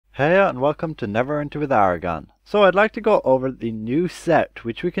Heya and welcome to Neverwinter with Aragon. So I'd like to go over the new set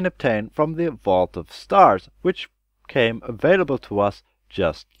which we can obtain from the Vault of Stars, which came available to us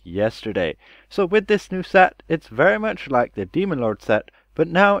just yesterday. So with this new set, it's very much like the Demon Lord set, but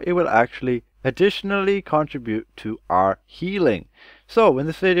now it will actually additionally contribute to our healing. So in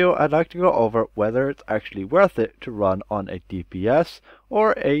this video I'd like to go over whether it's actually worth it to run on a DPS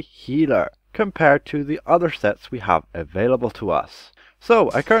or a healer compared to the other sets we have available to us.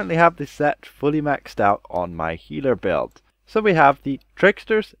 So I currently have this set fully maxed out on my healer build. So we have the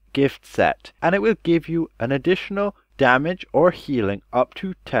Trickster's Gift set, and it will give you an additional damage or healing up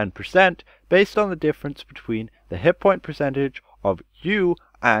to 10% based on the difference between the hit point percentage of you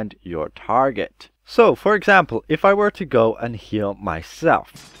and your target. So for example, if I were to go and heal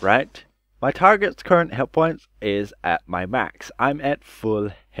myself, right? My target's current hit points is at my max. I'm at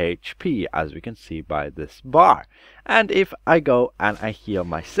full HP, as we can see by this bar. And if I go and I heal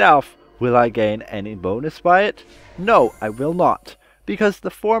myself, will I gain any bonus by it? No, I will not. Because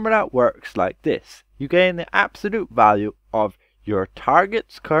the formula works like this. You gain the absolute value of your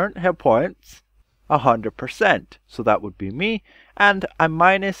target's current hit points 100%. So that would be me. And I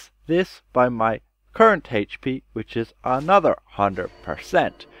minus this by my current HP, which is another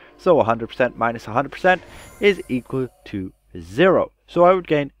 100%. So 100% minus 100% is equal to 0. So I would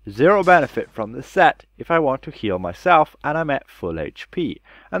gain 0 benefit from the set if I want to heal myself and I'm at full HP.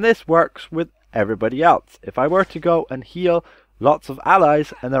 And this works with everybody else. If I were to go and heal lots of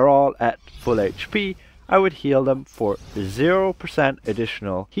allies and they're all at full HP, I would heal them for 0%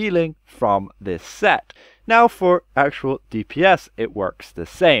 additional healing from this set. Now for actual DPS, it works the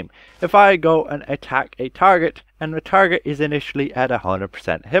same. If I go and attack a target and the target is initially at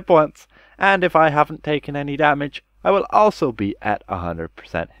 100% hit points, and if I haven't taken any damage, I will also be at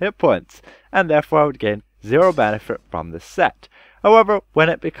 100% hit points, and therefore I would gain 0 benefit from this set. However, when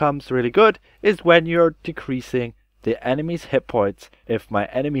it becomes really good is when you're decreasing the enemy's hit points. If my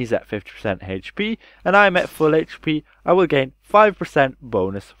enemy's at 50% HP and I'm at full HP, I will gain 5%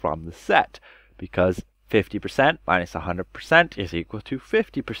 bonus from the set, because 50% minus 100% is equal to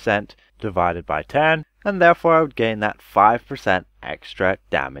 50% divided by 10, and therefore I would gain that 5% extra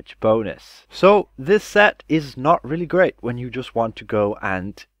damage bonus. So this set is not really great when you just want to go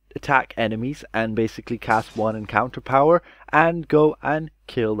and attack enemies and basically cast one encounter power and go and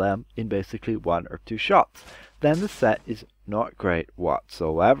kill them in basically 1 or 2 shots. Then the set is not great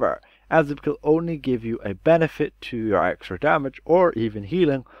whatsoever, as it will only give you a benefit to your extra damage or even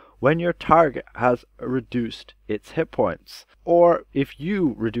healing when your target has reduced its hit points, or if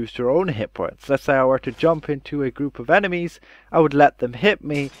you reduce your own hit points. Let's say I were to jump into a group of enemies, I would let them hit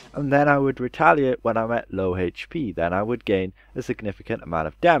me and then I would retaliate when I'm at low HP. Then I would gain a significant amount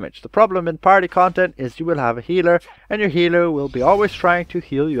of damage. The problem in party content is you will have a healer, and your healer will be always trying to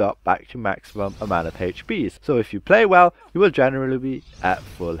heal you up back to maximum amount of HPs. So if you play well, you will generally be at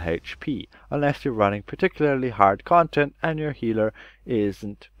full HP, unless you're running particularly hard content and your healer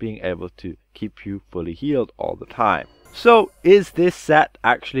isn't being able to keep you fully healed all the time. So is this set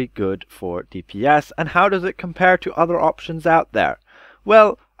actually good for DPS, and how does it compare to other options out there?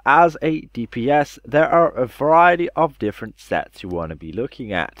 Well, as a DPS, there are a variety of different sets you want to be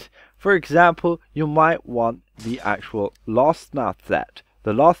looking at. For example, you might want the actual Lost Mouth set.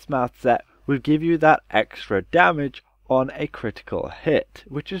 The Lost Mouth set will give you that extra damage on a critical hit,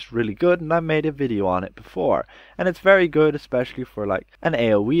 which is really good, and I made a video on it before. And it's very good especially for like an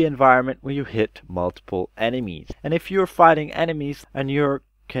AoE environment where you hit multiple enemies. And if you're fighting enemies and you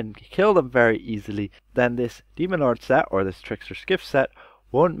can kill them very easily, then this Demon Lord set or this Trickster's Gift set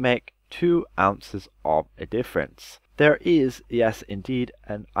won't make 2 ounces of a difference. There is, yes indeed,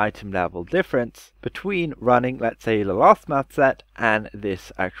 an item level difference between running, let's say, the Lost Mouth set and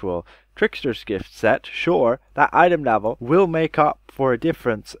this actual Trickster's Gift set. Sure, that item level will make up for a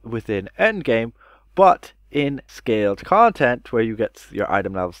difference within endgame, but in scaled content where you get your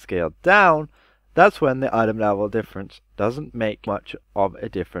item level scaled down, that's when the item level difference doesn't make much of a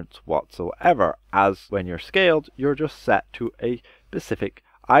difference whatsoever, as when you're scaled, you're just set to a specific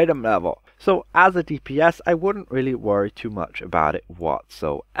item level. So as a DPS, I wouldn't really worry too much about it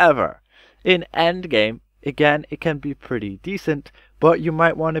whatsoever. In endgame, again, it can be pretty decent, but you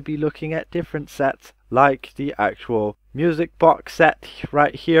might want to be looking at different sets like the actual music box set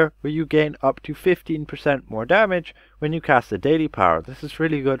right here, where you gain up to 15% more damage when you cast a daily power. This is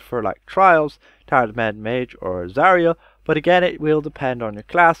really good for like Trials, Talisman Mage or Zariel, but again it will depend on your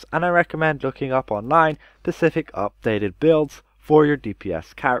class, and I recommend looking up online specific updated builds for your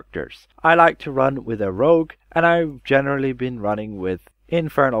DPS characters. I like to run with a rogue, and I've generally been running with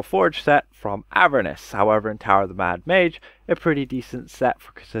Infernal Forge set from Avernus. However, in Tower of the Mad Mage, a pretty decent set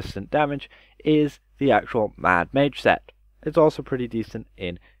for consistent damage is the actual Mad Mage set. It's also pretty decent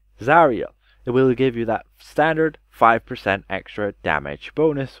in Zariel. It will give you that standard 5% extra damage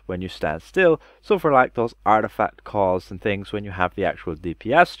bonus when you stand still, so for like those artifact calls and things when you have the actual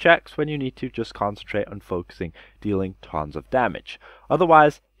DPS checks, when you need to just concentrate on focusing dealing tons of damage.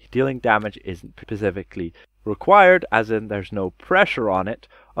 Otherwise, dealing damage isn't specifically required, as in there's no pressure on it,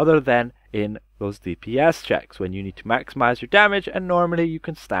 other than in those DPS checks when you need to maximize your damage, and normally you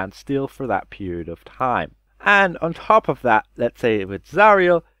can stand still for that period of time. And on top of that, let's say with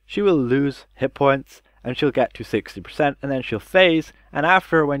Zariel, she will lose hit points and she'll get to 60% and then she'll phase, and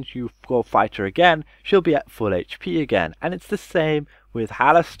after, when you go fight her again, she'll be at full HP again. And it's the same with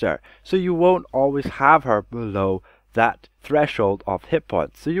Halaster, so you won't always have her below that threshold of hit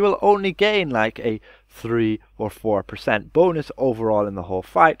points, so you will only gain like a 3 or 4% bonus overall in the whole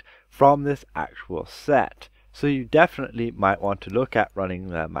fight from this actual set. So you definitely might want to look at running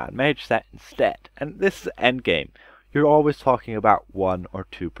the Mad Mage set instead. And this is endgame. You're always talking about 1 or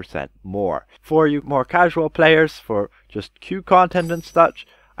 2% more. For you more casual players, for just queue content and such,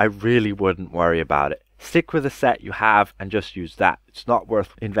 I really wouldn't worry about it. Stick with the set you have and just use that. It's not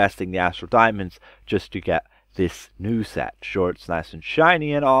worth investing the Astral Diamonds just to get this new set. Sure, it's nice and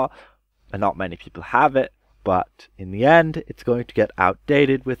shiny and all, and not many people have it, but in the end, it's going to get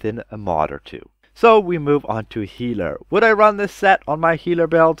outdated within a mod or two. So we move on to healer. Would I run this set on my healer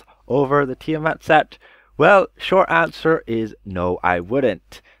build over the Tiamat set? Well, short answer is no, I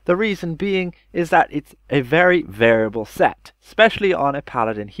wouldn't. The reason being is that it's a very variable set, especially on a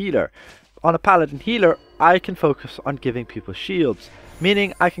paladin healer. On a paladin healer, I can focus on giving people shields,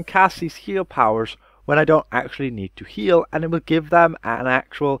 meaning I can cast these heal powers when I don't actually need to heal, and it will give them an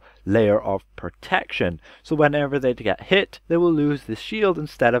actual layer of protection. So whenever they get hit, they will lose this shield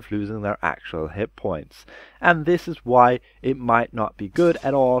instead of losing their actual hit points. And this is why it might not be good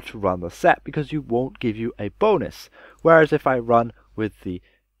at all to run the set, because you won't give you a bonus. Whereas if I run with the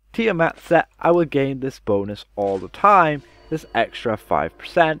Tiamat set, I will gain this bonus all the time, this extra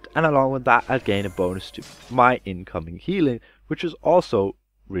 5%, and along with that I'll gain a bonus to my incoming healing, which is also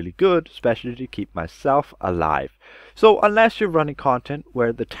really good, especially to keep myself alive. So unless you're running content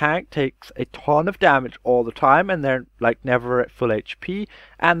where the tank takes a ton of damage all the time and they're like never at full HP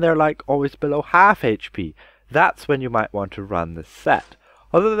and they're like always below half HP, that's when you might want to run this set.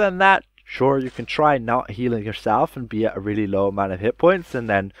 Other than that, sure, you can try not healing yourself and be at a really low amount of hit points and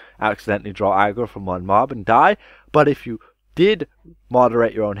then accidentally draw aggro from one mob and die, but if you did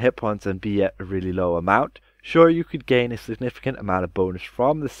moderate your own hit points and be at a really low amount, sure, you could gain a significant amount of bonus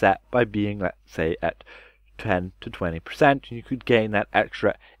from the set by being, let's say, at 10 to 20%, and you could gain that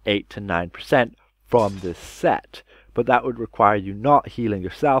extra 8 to 9% from this set. But that would require you not healing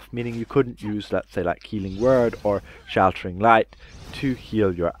yourself, meaning you couldn't use, let's say, like Healing Word or Sheltering Light to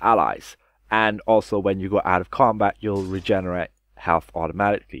heal your allies. And also, when you go out of combat, you'll regenerate health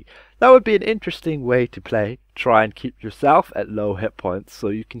automatically. That would be an interesting way to play. Try and keep yourself at low hit points so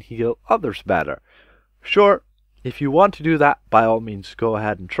you can heal others better. Sure, if you want to do that, by all means go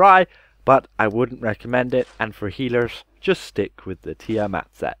ahead and try, but I wouldn't recommend it, and for healers, just stick with the Tiamat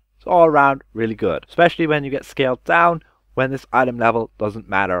set. It's all around really good, especially when you get scaled down, when this item level doesn't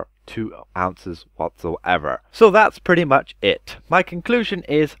matter 2 ounces whatsoever. So that's pretty much it. My conclusion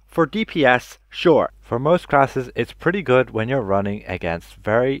is, for DPS, sure, for most classes it's pretty good when you're running against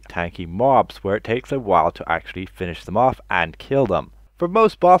very tanky mobs, where it takes a while to actually finish them off and kill them. For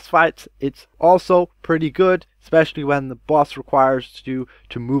most boss fights, it's also pretty good, especially when the boss requires you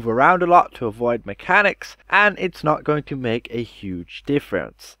to move around a lot to avoid mechanics, and it's not going to make a huge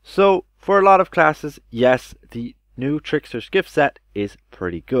difference. So, for a lot of classes, yes, the new Trickster's Gift set is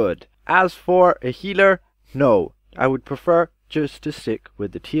pretty good. As for a healer, no, I would prefer just to stick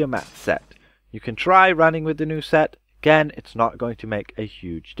with the Tiamat set. You can try running with the new set. Again, it's not going to make a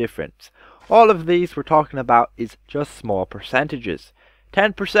huge difference. All of these we're talking about is just small percentages.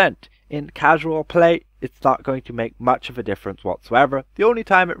 10% in casual play, it's not going to make much of a difference whatsoever. The only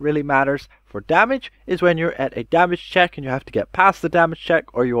time it really matters for damage is when you're at a damage check and you have to get past the damage check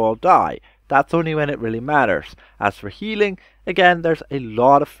or you all die. That's only when it really matters. As for healing, again, there's a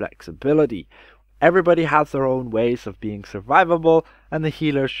lot of flexibility. Everybody has their own ways of being survivable, and the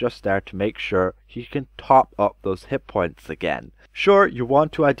healer's just there to make sure you can top up those hit points again. Sure, you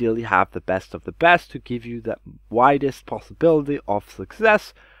want to ideally have the best of the best to give you the widest possibility of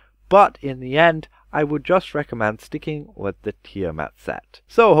success, but in the end, I would just recommend sticking with the Tiamat set.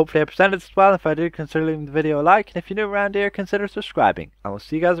 So hopefully I presented this well. If I did, consider leaving the video a like, and if you're new around here, consider subscribing. I will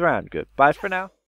see you guys around. Goodbye for now.